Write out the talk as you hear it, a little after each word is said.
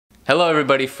Hello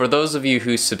everybody, for those of you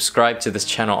who subscribed to this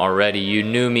channel already, you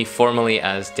knew me formerly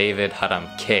as David Haram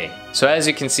K. So as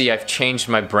you can see, I've changed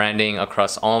my branding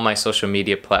across all my social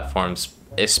media platforms,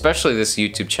 especially this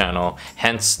YouTube channel,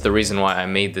 hence the reason why I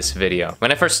made this video.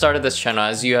 When I first started this channel,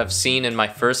 as you have seen in my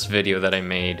first video that I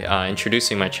made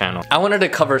introducing my channel, I wanted to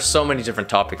cover so many different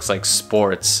topics like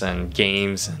sports and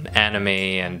games and anime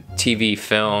and TV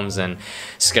films and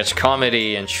sketch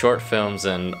comedy and short films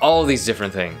and all these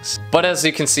different things. But as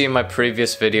you can see in my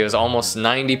previous videos, almost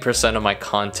 90% of my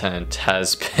content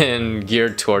has been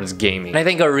geared towards gaming. And I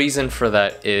think a reason for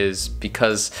that is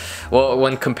because, well,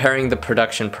 when comparing the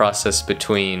production process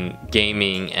between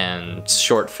gaming and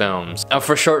short films.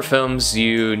 For short films,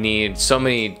 you need so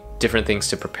many different things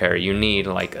to prepare. You need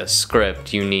like a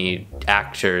script, you need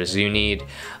actors, you need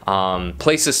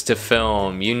places to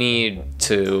film, you need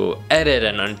to edit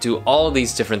and do all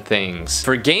these different things.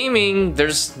 For gaming,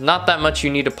 there's not that much you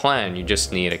need to plan. You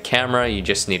just need a camera, you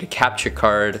just need a capture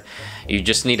card, you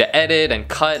just need to edit and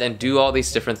cut and do all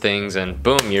these different things and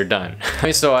boom, you're done.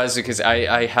 So as you can see,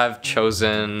 I have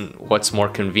chosen what's more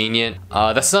convenient.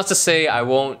 That's not to say I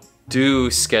won't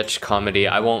do sketch comedy,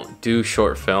 I won't do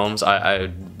short films. I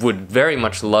would very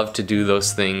much love to do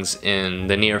those things in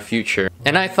the near future.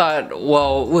 And I thought,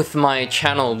 well, with my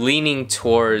channel leaning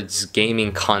towards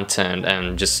gaming content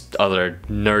and just other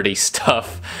nerdy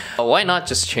stuff, why not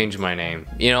just change my name?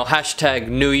 You know, hashtag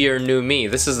new year, new me.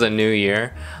 This is the new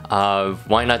year.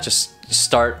 Why not just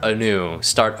start anew,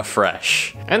 start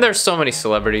afresh? And there's so many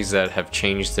celebrities that have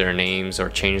changed their names or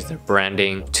changed their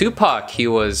branding. Tupac, he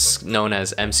was known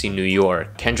as MC New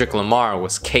York. Kendrick Lamar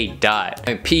was K. Dot.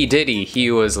 And P. Diddy, he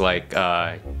was like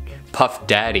Puff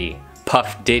Daddy,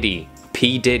 Puff Diddy,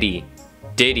 P. Diddy,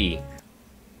 Diddy,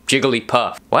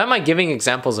 Jigglypuff. Why am I giving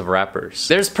examples of rappers?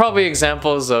 There's probably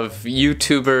examples of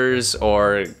YouTubers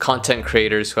or content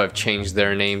creators who have changed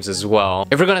their names as well.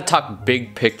 If we're gonna talk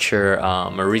big picture,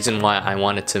 a reason why I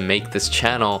wanted to make this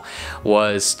channel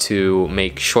was to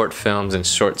make short films and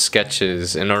short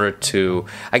sketches in order to,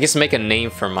 I guess, make a name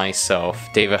for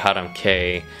myself, David Haram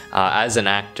K, as an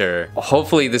actor.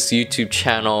 Hopefully this YouTube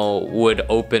channel would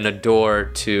open a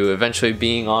door to eventually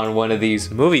being on one of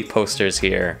these movie posters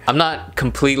here. I'm not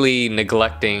completely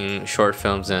neglecting short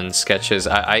films and sketches.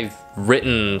 I've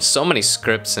written so many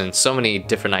scripts and so many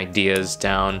different ideas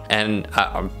down, and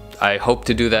I hope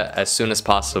to do that as soon as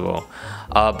possible.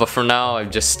 But for now, I've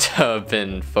just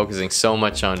been focusing so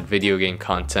much on video game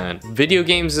content. Video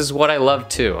games is what I love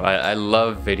too. I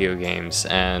love video games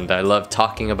and I love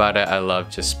talking about it. I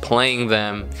love just playing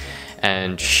them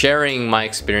and sharing my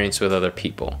experience with other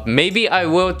people. Maybe I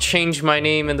will change my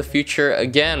name in the future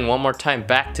again, one more time,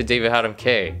 back to David Haram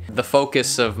K. The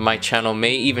focus of my channel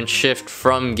may even shift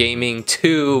from gaming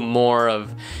to more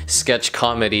of sketch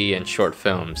comedy and short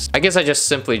films. I guess I just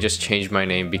simply changed my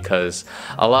name because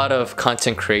a lot of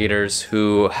content creators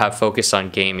who have focused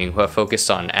on gaming, who have focused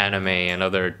on anime and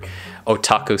other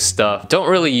otaku stuff,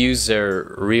 don't really use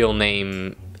their real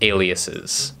name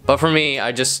aliases. But for me,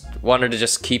 I just wanted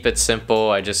to keep it simple.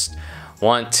 I just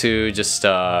want to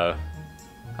I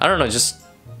don't know, just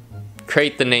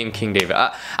create the name King David.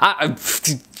 I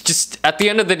just, at the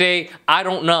end of the day, I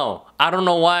don't know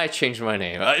why I changed my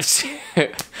name. I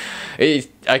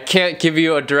can't give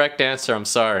you a direct answer, I'm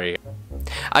sorry.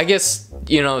 I guess,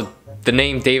 you know, the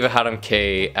name David Haram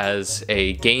K as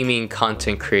a gaming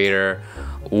content creator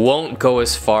won't go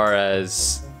as far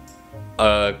as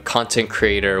a content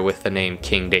creator with the name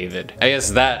King David. I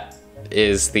guess that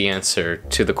is the answer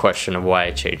to the question of why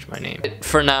I changed my name.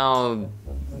 For now,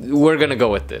 we're gonna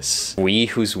go with this. We,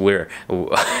 who's we're?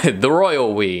 The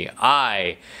royal we,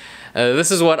 I. This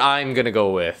is what I'm gonna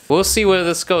go with. We'll see where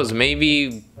this goes.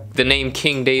 Maybe the name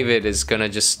King David is gonna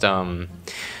just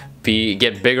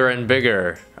get bigger and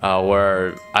bigger,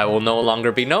 where I will no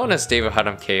longer be known as David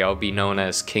Haram K, I'll be known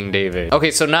as King David.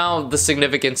 Okay, so now the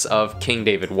significance of King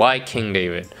David. Why King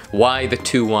David? Why the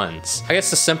 2 1s? I guess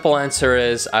the simple answer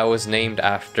is I was named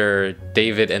after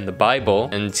David in the Bible,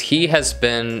 and he has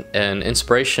been an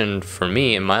inspiration for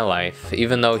me in my life.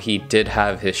 Even though he did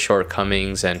have his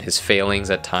shortcomings and his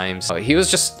failings at times, he was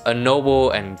just a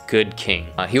noble and good king.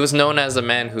 He was known as a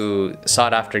man who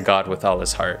sought after God with all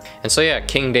his heart. And so yeah,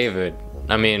 King David.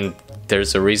 I mean,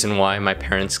 there's a reason why my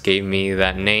parents gave me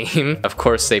that name. Of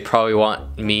course, they probably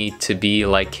want me to be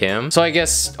like him. So I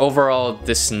guess overall,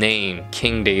 this name,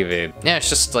 King David, yeah, it's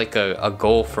just like a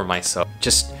goal for myself.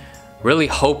 Just really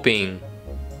hoping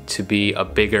to be a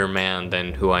bigger man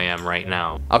than who I am right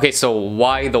now. Okay, so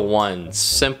why the 1s?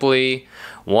 Simply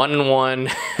 1 and 1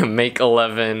 make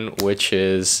 11, which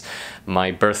is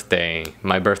my birthday.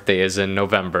 My birthday is in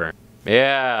November.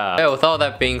 Yeah, with all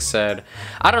that being said,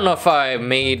 I don't know if I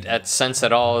made sense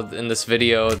at all in this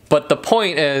video, but the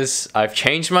point is, I've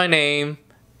changed my name,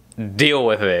 deal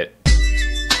with it.